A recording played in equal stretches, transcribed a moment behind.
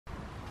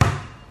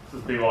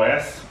This is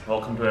BYS.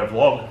 Welcome to our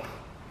vlog.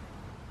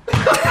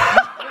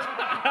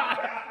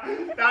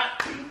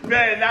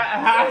 that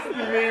has to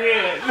be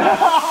it.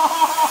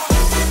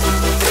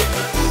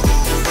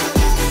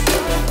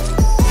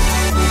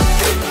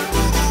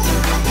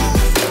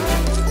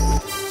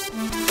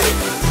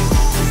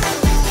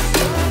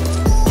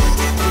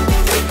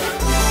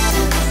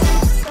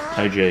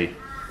 OG,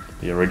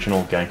 the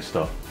original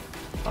gangster.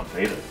 Can't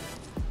beat it.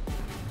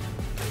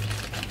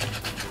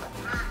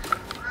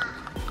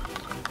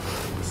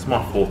 This is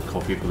my fourth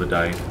coffee for the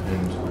day,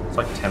 and it's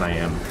like 10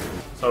 AM.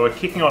 So we're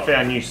kicking off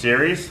our new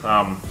series.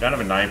 Don't have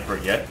a name for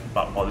it yet,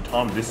 but by the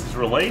time this is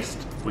released,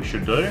 we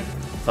should do.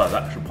 So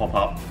that should pop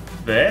up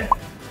there.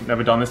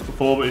 Never done this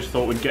before, but just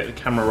thought we'd get the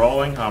camera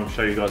rolling.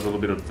 Show you guys a little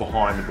bit of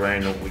behind the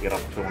brand and what we get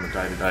up to on a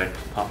day-to-day,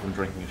 apart from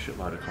drinking a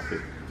shitload of coffee.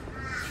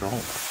 Let's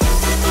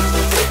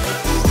roll.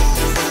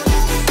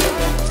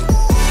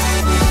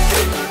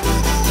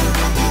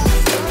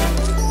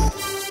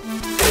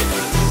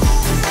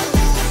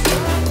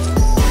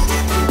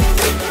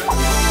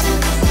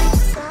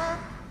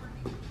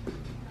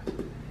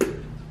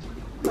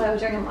 We're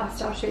doing a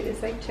lifestyle shoot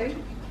this week too.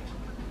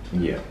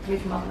 Yeah.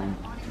 Who's modelling?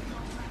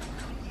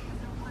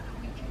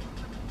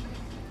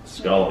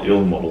 Scarlett,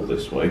 you'll model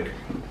this week,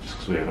 just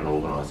because we haven't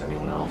organised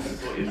anyone else.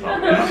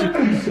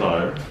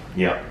 So,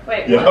 yeah.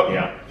 Wait, yeah. what?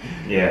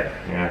 Yeah,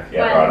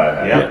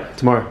 right, yeah.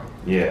 Tomorrow.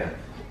 Yeah.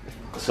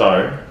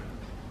 So,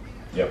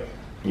 Yep.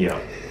 yeah.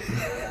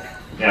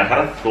 Now, I had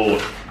a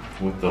thought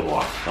with the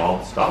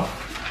lifestyle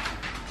stuff.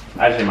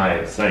 As you may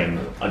have seen,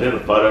 I did a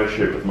photo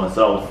shoot with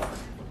myself.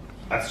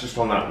 That's just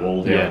on that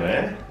wall down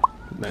there.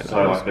 Mate,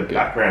 So like the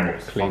background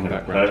looks clean fucking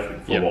background.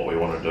 perfect for what we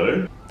want to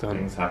do. Done.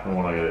 Things happen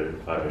when I go to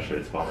photo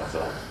shoots by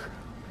myself.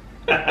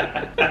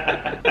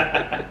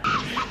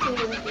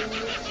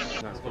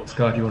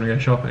 Sky, do you want to go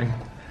shopping?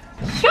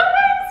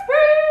 Shopping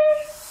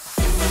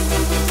spree!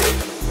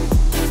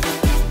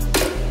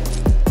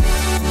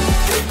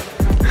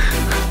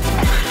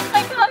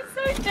 My car's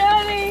so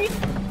dirty!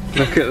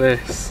 Look at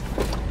this.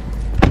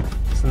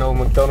 It's an old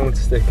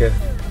McDonald's sticker.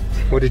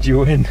 What did you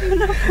win?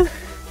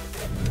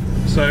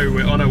 So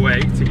we're on our way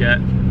to get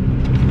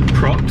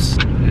props.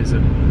 Here's a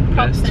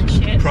Props list. and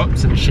shit.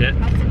 Props and shit.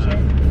 Props and shit.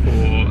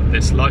 For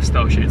this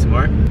lifestyle shoot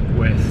tomorrow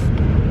with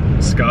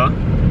Scar,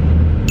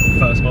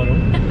 first model,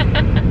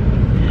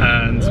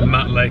 and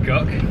Matt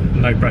Laycock,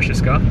 no pressure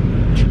Scar,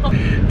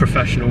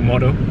 professional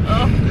model.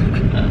 Oh.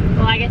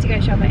 Well, I get to go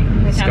shopping,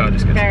 which Scar I'm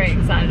just gets very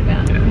excited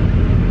about.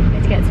 Yeah.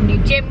 Get to get some new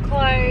gym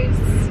clothes.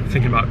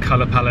 Thinking about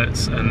colour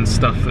palettes and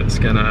stuff that's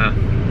gonna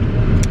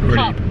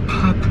really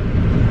pop.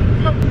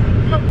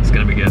 It's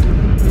gonna be good.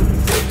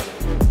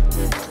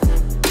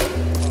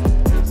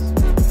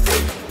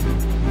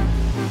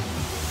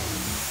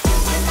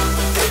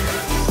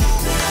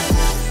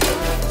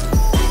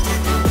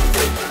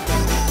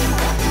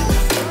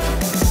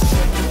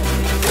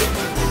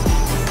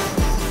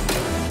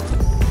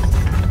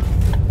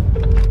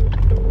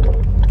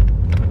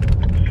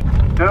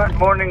 Good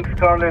morning,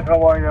 Scarlett.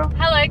 How are you?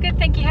 Hello, good,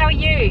 thank you. How are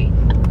you?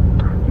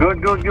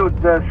 Good.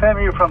 Sam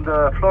here from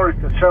the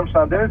florist at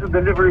Shermstown. There is a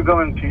delivery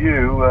going to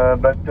you,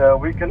 but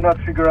we cannot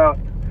figure out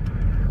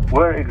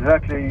where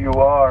exactly you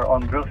are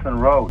on Grilson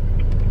Road.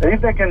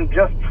 If they can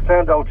just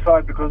stand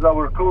outside, because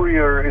our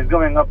courier is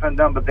going up and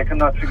down, but they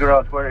cannot figure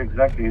out where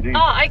exactly it is.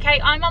 Oh, okay.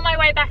 I'm on my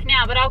way back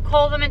now, but I'll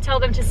call them and tell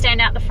them to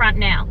stand out the front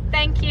now.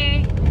 Thank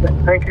you.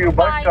 Thank you.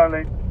 Bye,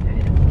 Scarlett.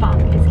 Who the fuck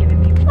is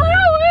giving me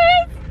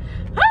flowers?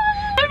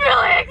 I'm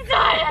really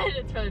excited.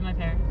 It's probably my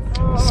parents.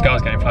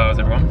 Scar's getting flowers,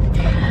 everyone.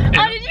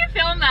 Oh, did you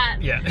film that?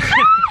 Yeah.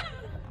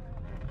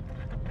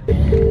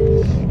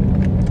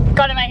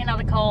 Gotta make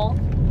another call.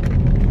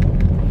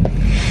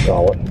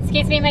 Scarlett.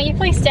 Excuse me, may you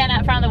please stand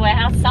out front of the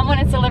warehouse? Someone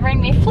is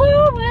delivering me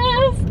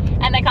flowers,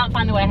 and they can't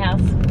find the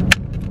warehouse.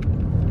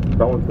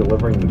 Someone's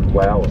delivering me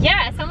flowers.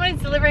 Yeah, someone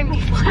is delivering me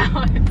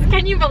flowers.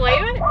 Can you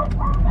believe it?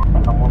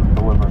 Someone's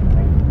delivering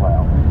me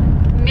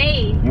flowers.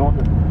 Me. You'll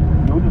just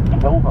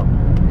kill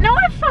them. No,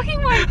 I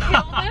fucking won't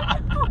kill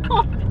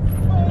them.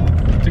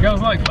 Do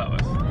girls like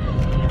flowers?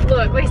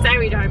 Look, we say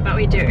we don't, but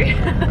we do.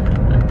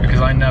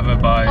 Because I never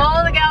buy.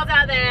 All the girls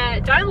out there,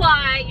 don't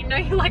lie. You know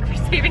you like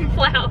receiving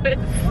flowers.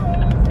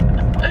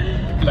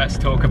 Let's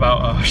talk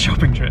about our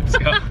shopping trip,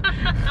 Scar.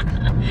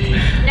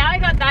 Now we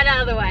got that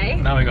out of the way.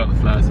 Now we got the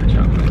flowers to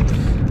shop.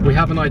 We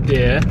have an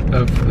idea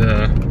of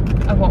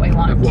what we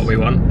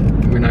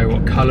want. We know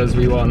what colours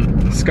we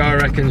want. Scar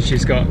reckons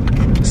she's got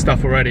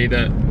stuff already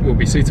that will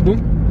be suitable.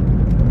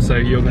 So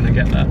you're going to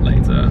get that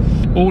later.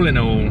 All in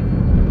all,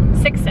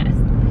 Success.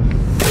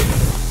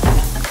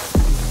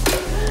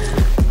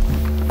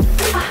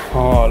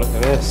 oh, look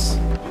at this.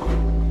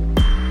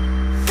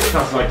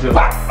 Sounds like the...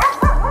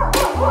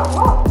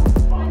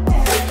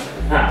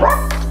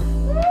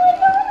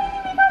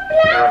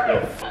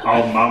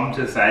 Oh, mum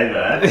to say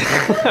that.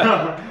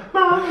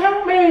 Mum,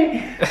 help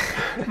me!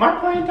 My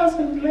plane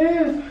doesn't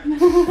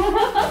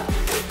live.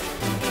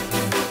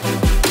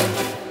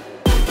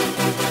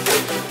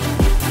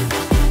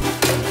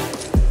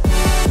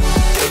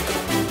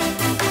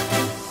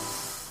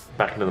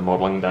 into the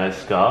modelling days,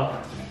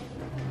 Scar.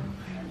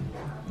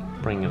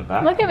 Bringing it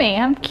back. Look at me,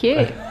 I'm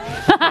cute. So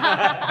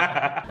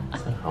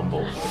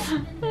humble.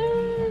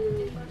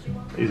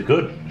 These are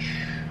good.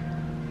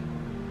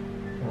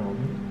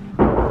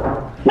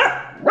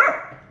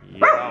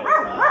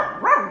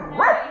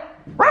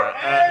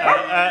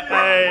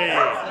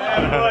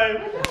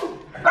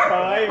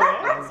 Hi,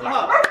 what's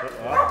up?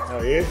 How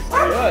are you?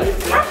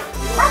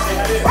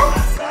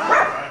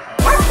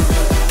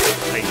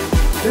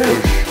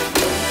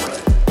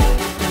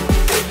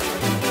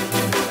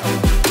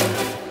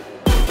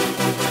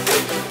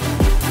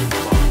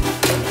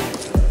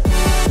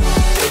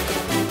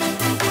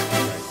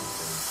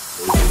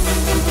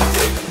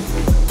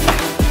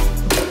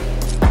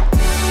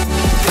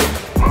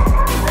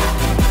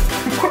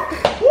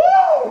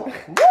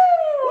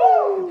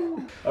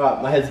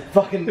 Alright, my head's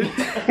fucking...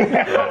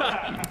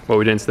 What are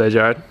we doing today,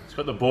 Jared? Just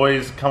got the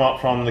boys come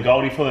up from the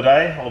Goldie for the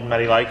day, old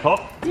Matty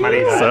Laycock.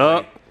 What's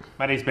up?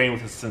 Matty's been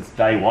with us since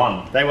day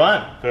one. Day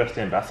one. First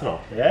ambassador.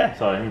 Yeah.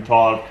 So him and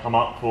Tyler have come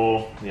up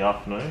for the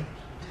afternoon,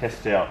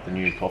 test out the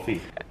new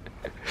coffee.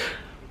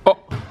 Oh.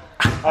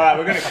 Alright,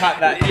 we're gonna cut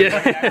that.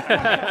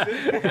 Yeah.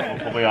 We'll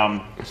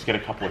probably just get a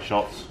couple of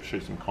shots,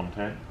 shoot some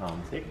content.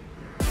 Sick.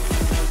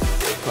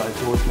 Right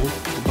towards me.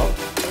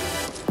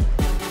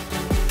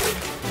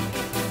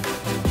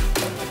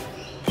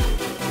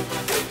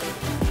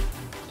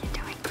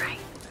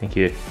 Thank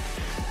you.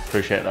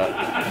 Appreciate that.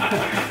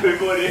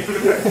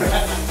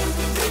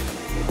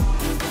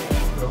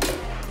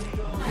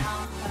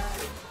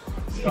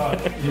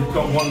 You've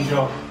got one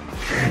job.